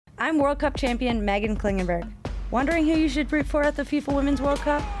I'm World Cup champion Megan Klingenberg. Wondering who you should root for at the FIFA Women's World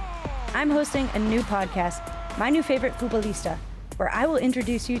Cup? I'm hosting a new podcast, My New Favorite Futbolista, where I will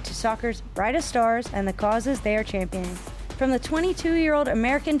introduce you to soccer's brightest stars and the causes they are championing. From the 22-year-old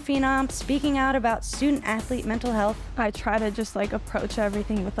American phenom speaking out about student-athlete mental health, I try to just approach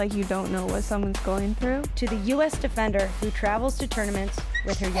everything with you don't know what someone's going through, to the U.S. defender who travels to tournaments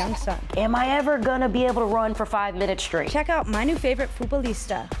with her young son. Am I ever gonna be able to run for 5 minutes straight? Check out My New Favorite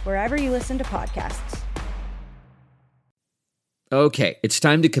Futbolista wherever you listen to podcasts. Okay, it's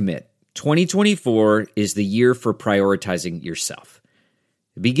time to commit. 2024 is the year for prioritizing yourself.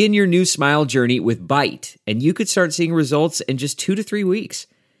 Begin your new smile journey with Byte, and you could start seeing results in just 2 to 3 weeks.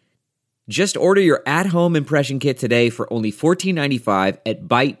 Just order your at-home impression kit today for only $14.95 at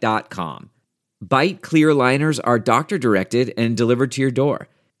Byte.com. Byte clear liners are doctor-directed and delivered to your door.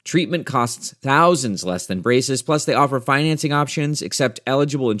 Treatment costs thousands less than braces, plus they offer financing options, accept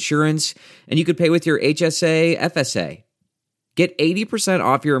eligible insurance, and you could pay with your HSA, FSA. Get 80%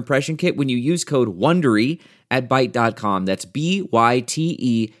 off your impression kit when you use code WONDERY at Byte.com. That's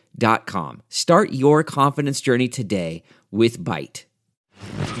BYTE.com. Start your confidence journey today with Byte.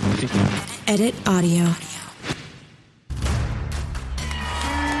 Edit audio.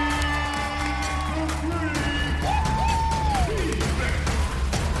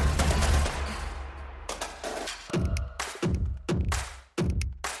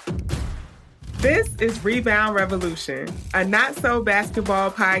 This is Rebound Revolution, a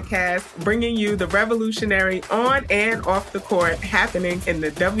not-so-basketball podcast bringing you the revolutionary on and off the court happening in the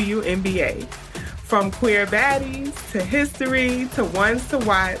WNBA. From queer baddies to history to ones to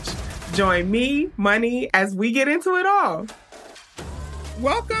watch, join me, Money, as we get into it all.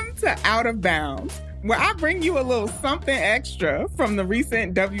 Welcome to Out of Bounds, where I bring you a little something extra from the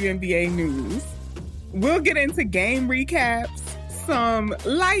recent WNBA news. We'll get into game recaps, some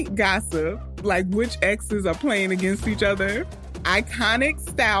light gossip, like which exes are playing against each other, iconic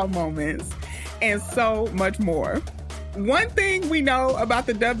style moments, and so much more. One thing we know about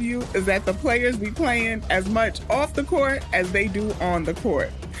the W is that the players be playing as much off the court as they do on the court.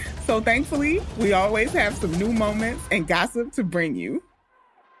 So thankfully, we always have some new moments and gossip to bring you.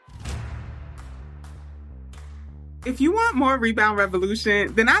 If you want more Rebound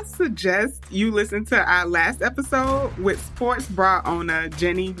Revolution, then I suggest you listen to our last episode with sports bra owner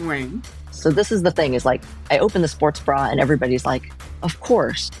Jenny Wang. So this is the thing, is I open the sports bra and everybody's like, of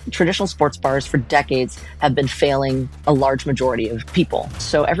course, traditional sports bars for decades have been failing a large majority of people.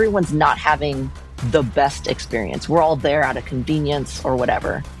 So everyone's not having the best experience. We're all there out of convenience or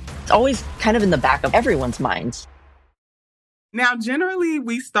whatever. It's always kind of in the back of everyone's minds. Now, generally,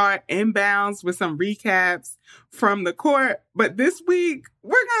 we start inbounds with some recaps from the court, but this week,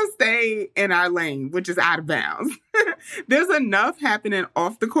 we're going to stay in our lane, which is out of bounds. There's enough happening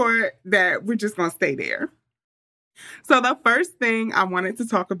off the court that we're just going to stay there. So the first thing I wanted to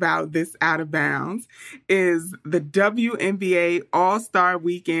talk about this out of bounds is the WNBA All-Star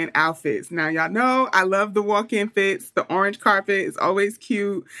Weekend outfits. Now, y'all know I love the walk-in fits. The orange carpet is always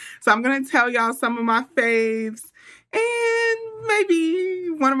cute. So I'm going to tell y'all some of my faves and maybe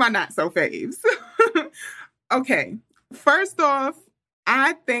one of my not-so-faves. Okay, first off,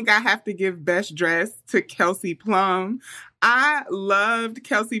 I think I have to give best dress to Kelsey Plum. I loved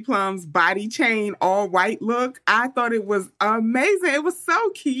Kelsey Plum's body chain all white look. I thought it was amazing. It was so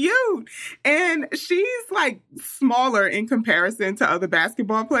cute. And she's smaller in comparison to other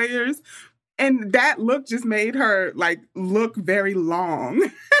basketball players. And that look just made her look very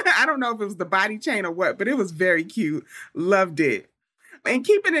long. I don't know if it was the body chain or what, but it was very cute. Loved it. And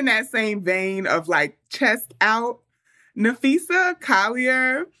keeping in that same vein of chest out, Napheesa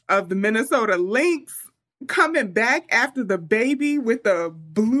Collier of the Minnesota Lynx coming back after the baby with the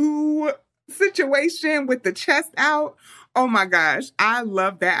blue situation with the chest out. Oh my gosh, I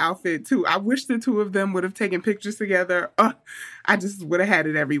love that outfit too. I wish the two of them would have taken pictures together. I just would have had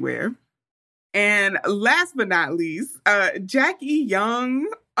it everywhere. And last but not least, Jackie Young,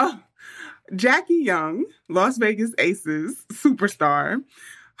 Las Vegas Aces superstar.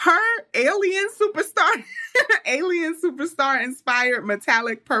 Her alien superstar inspired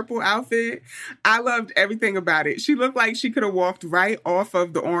metallic purple outfit. I loved everything about it. She looked like she could have walked right off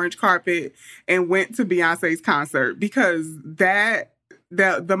of the orange carpet and went to Beyonce's concert, because the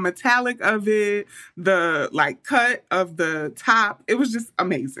metallic of it, the cut of the top, it was just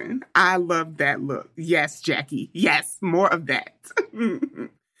amazing. I loved that look. Yes, Jackie. Yes, more of that.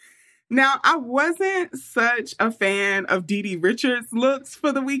 Now, I wasn't such a fan of DiDi Richards' looks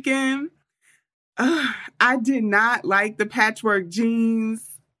for the weekend. I did not like the patchwork jeans.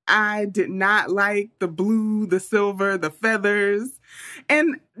 I did not like the blue, the silver, the feathers.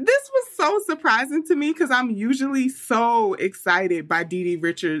 And this was so surprising to me because I'm usually so excited by DiDi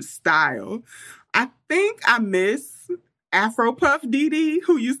Richards' style. I think I miss Afro Puff DiDi,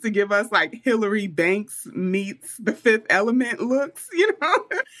 who used to give us like Hillary Banks meets The Fifth Element looks, you know?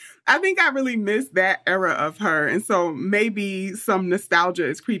 I think I really miss that era of her. And so maybe some nostalgia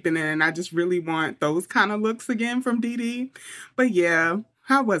is creeping in and I just really want those kind of looks again from DiDi. But yeah,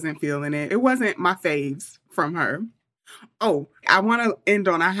 I wasn't feeling it. It wasn't my faves from her. Oh, I want to end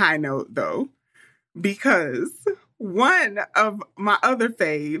on a high note though, because one of my other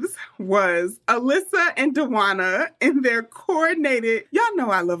faves was Alyssa and Dawanna in their coordinated, y'all know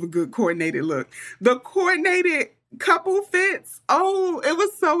I love a good coordinated look. The coordinated couple fits, oh, it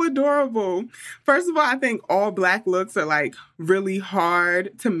was so adorable. First of all, I think all Black looks are like really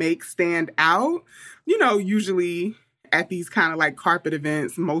hard to make stand out. You know, usually at these kind of like carpet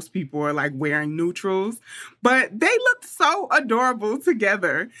events, most people are like wearing neutrals, but they looked so adorable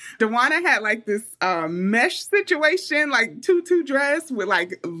together. Dawanna had like this mesh situation, like tutu dress with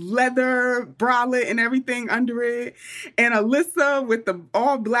like leather bralette and everything under it. And Alyssa with the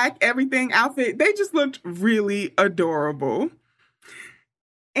all Black everything outfit. They just looked really adorable.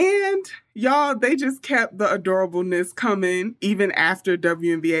 And y'all, they just kept the adorableness coming even after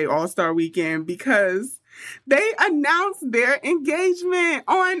WNBA All-Star Weekend because they announced their engagement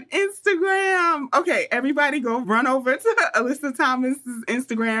on Instagram. Okay, everybody go run over to Alyssa Thomas's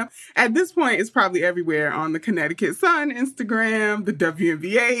Instagram. At this point, it's probably everywhere on the Connecticut Sun Instagram, the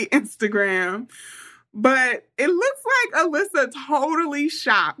WNBA Instagram. But it looks like Alyssa totally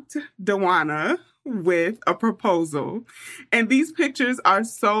shocked Dawanna with a proposal. And these pictures are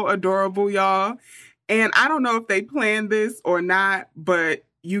so adorable, y'all. And I don't know if they planned this or not, but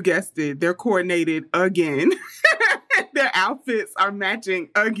you guessed it, they're coordinated again. Their outfits are matching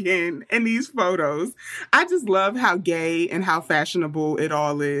again in these photos. I just love how gay and how fashionable it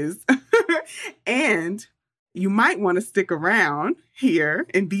all is. And you might want to stick around here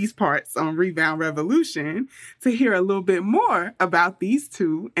in these parts on Rebound Revolution to hear a little bit more about these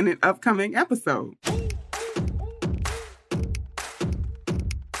two in an upcoming episode.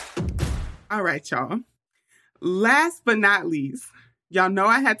 All right, y'all. Last but not least, y'all know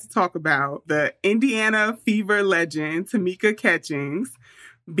I had to talk about the Indiana Fever legend, Tamika Catchings,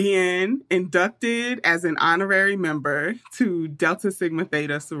 being inducted as an honorary member to Delta Sigma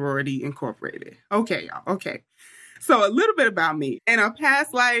Theta Sorority Incorporated. Okay, y'all. Okay. So a little bit about me. In a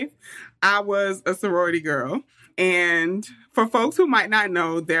past life, I was a sorority girl. And for folks who might not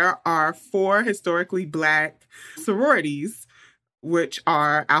know, there are 4 historically Black sororities, which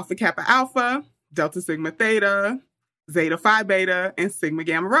are Alpha Kappa Alpha, Delta Sigma Theta, Zeta Phi Beta, and Sigma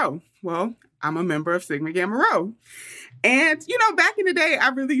Gamma Rho. Well, I'm a member of Sigma Gamma Rho. And, you know, back in the day, I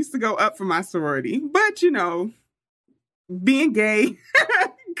really used to go up for my sorority. But, you know, being gay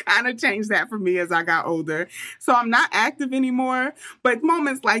kind of changed that for me as I got older. So I'm not active anymore. But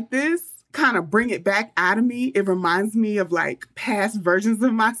moments like this kind of bring it back out of me. It reminds me of like past versions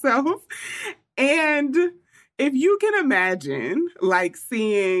of myself. And if you can imagine like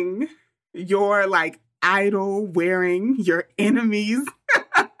seeing your like idol wearing your enemy's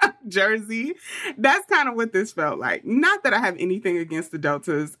jersey, that's kind of what this felt like. Not that I have anything against the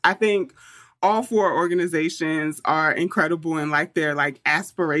Deltas. I think all 4 organizations are incredible in like their like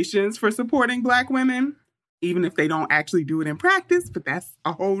aspirations for supporting Black women, even if they don't actually do it in practice, but that's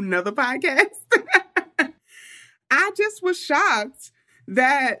a whole nother podcast. I just was shocked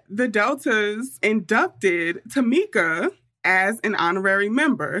that the Deltas inducted Tamika as an honorary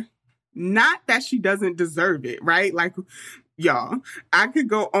member. Not that she doesn't deserve it, right? Like, y'all, I could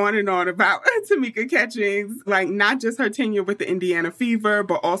go on and on about Tamika Catchings, like not just her tenure with the Indiana Fever,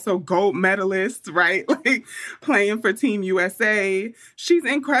 but also gold medalist, right? Like playing for Team USA. She's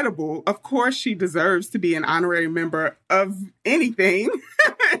incredible. Of course, she deserves to be an honorary member of anything.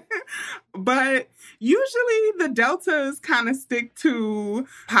 But usually the Deltas kind of stick to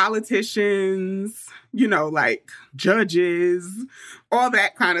politicians, you know, like judges, all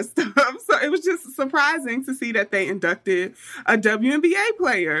that kind of stuff. So it was just surprising to see that they inducted a WNBA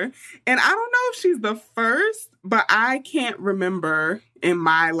player. And I don't know if she's the first, but I can't remember in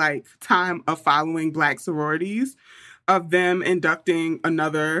my like time of following Black sororities of them inducting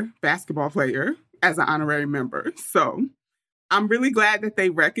another basketball player as an honorary member. So I'm really glad that they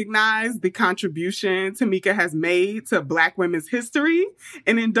recognize the contribution Tamika has made to Black women's history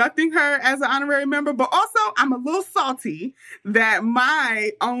in inducting her as an honorary member. But also, I'm a little salty that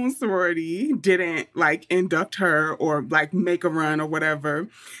my own sorority didn't like induct her or like make a run or whatever.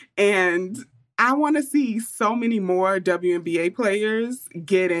 And I want to see so many more WNBA players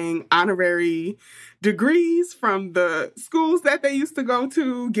getting honorary degrees from the schools that they used to go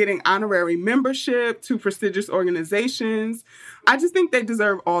to, getting honorary membership to prestigious organizations. I just think they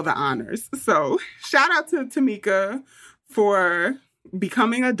deserve all the honors. So shout out to Tamika for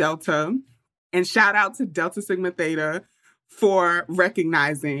becoming a Delta, and shout out to Delta Sigma Theta for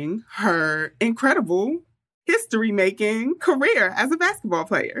recognizing her incredible history-making career as a basketball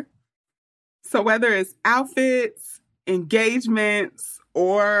player. So whether it's outfits, engagements,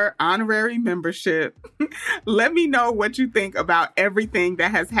 or honorary membership, let me know what you think about everything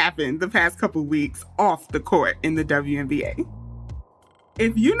that has happened the past couple weeks off the court in the WNBA.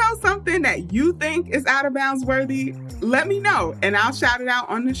 If you know something that you think is out of bounds worthy, let me know and I'll shout it out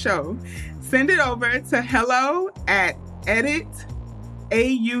on the show. Send it over to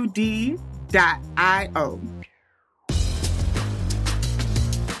hello@editaud.io.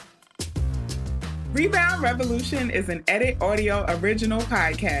 Rebound Revolution is an Edit Audio original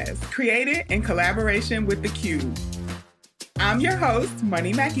podcast created in collaboration with The Cube. I'm your host,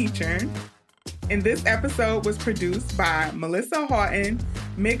 Money McEachern, and this episode was produced by Melissa Houghton,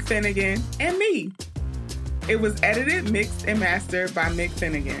 Mick Finnegan, and me. It was edited, mixed, and mastered by Mick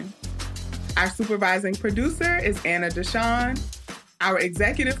Finnegan. Our supervising producer is Anna Deshawn. Our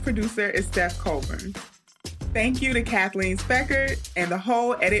executive producer is Steph Colburn. Thank you to Kathleen Speckert and the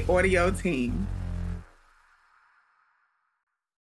whole Edit Audio team.